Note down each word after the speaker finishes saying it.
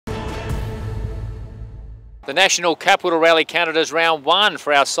The National Capital Rally Canada's round 1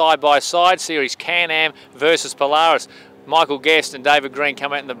 for our side-by-side series, Can-Am versus Polaris. Michael Guest and David Green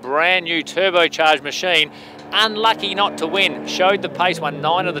come out in the brand new turbocharged machine. Unlucky not to win, showed the pace, won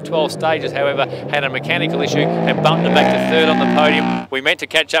 9 of the 12 stages, however had a mechanical issue and bumped it back to 3rd on the podium. We meant to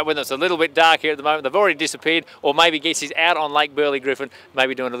catch up with them. It's a little bit dark here at the moment. They've already disappeared, or maybe Guess is out on Lake Burley Griffin,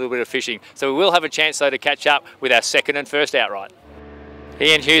 maybe doing a little bit of fishing. So we will have a chance though to catch up with our second and first outright.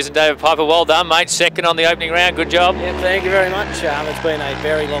 Ian Hughes and David Piper, well done mate, second on the opening round, good job. Yeah, thank you very much. It's been a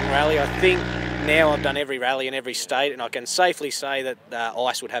very long rally. I think now I've done every rally in every state and I can safely say that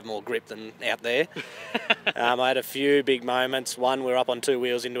ice would have more grip than out there. I had a few big moments. One, we were up on 2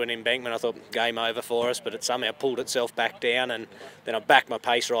 wheels into an embankment. I thought game over for us, but it somehow pulled itself back down, and then I backed my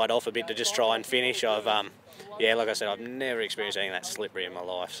pace right off a bit to just try and finish. Yeah, like I said, I've never experienced anything that slippery in my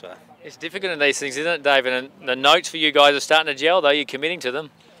life. So it's difficult in these things, isn't it, David? And the notes for you guys are starting to gel, though. You're committing to them.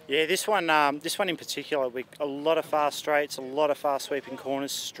 Yeah, this one in particular, a lot of fast straights, a lot of fast sweeping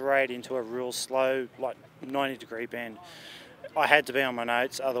corners, straight into a real slow, like 90-degree bend. I had to be on my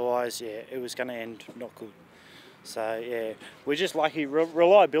notes, otherwise, yeah, it was going to end not good. So yeah, we're just lucky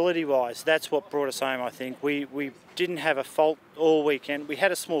reliability-wise. That's what brought us home. I think we didn't have a fault all weekend. We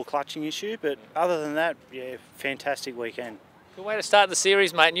had a small clutching issue, but other than that, yeah, fantastic weekend. Good way to start the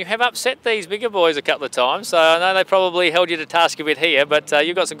series, mate. And you have upset these bigger boys a couple of times, so I know they probably held you to task a bit here, but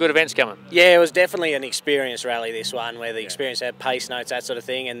you've got some good events coming. Yeah, it was definitely an experience rally, this one, where the experience had pace notes, that sort of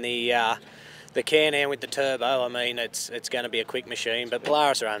thing, and the Can-Am with the turbo, I mean, it's going to be a quick machine, but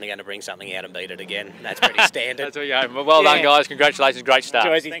Polaris are only going to bring something out and beat it again. That's pretty standard. That's what you're hoping. Well done, guys. Congratulations. Great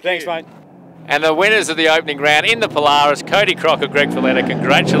start. Thanks, mate. And the winners of the opening round in the Polaris, Cody Crocker, Greg Folletta.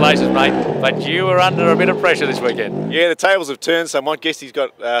 Congratulations, mate. But you were under a bit of pressure this weekend. Yeah, the tables have turned, so my guess he's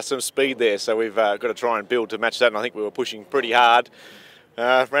got some speed there, so we've got to try and build to match that, and I think we were pushing pretty hard.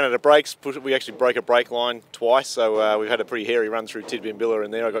 Ran out of brakes. We actually broke a brake line twice, so we've had a pretty hairy run through Tidbinbilla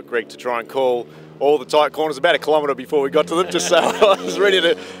in there. I got Greg to try and call all the tight corners about 1 kilometre before we got to them, just so I was ready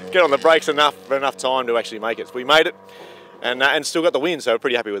to get on the brakes enough time to actually make it. So we made it, and still got the win, so we're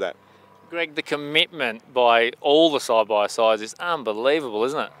pretty happy with that. Greg, the commitment by all the side-by-sides is unbelievable,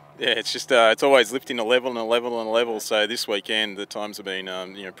 isn't it? Yeah, it's just it's always lifting a level and a level and a level. So this weekend the times have been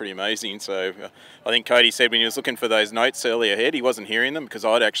pretty amazing. So I think Cody said when he was looking for those notes earlier ahead, he wasn't hearing them because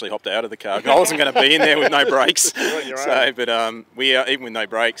I'd actually hopped out of the car. I wasn't going to be in there with no brakes. So, but we even with no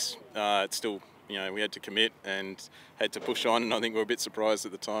brakes, it's still we had to commit and had to push on, and I think we were a bit surprised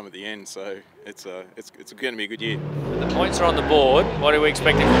at the time at the end. So it's going to be a good year. The points are on the board. What are we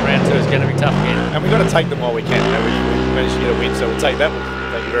expecting from round 2? It's going to be tough again. And we've got to take them while we can. We managed to get a win, so we'll take that one.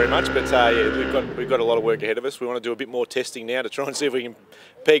 Thank you very much. But yeah, we've got a lot of work ahead of us. We want to do a bit more testing now to try and see if we can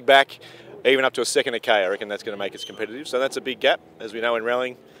peg back even up to a second a K. I reckon that's going to make us competitive. So that's a big gap, as we know in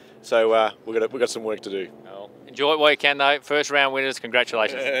rallying. So we've got some work to do. Enjoy it while you can, though. First round winners,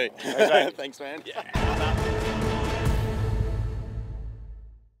 congratulations. Hey. Thanks, man. Yeah.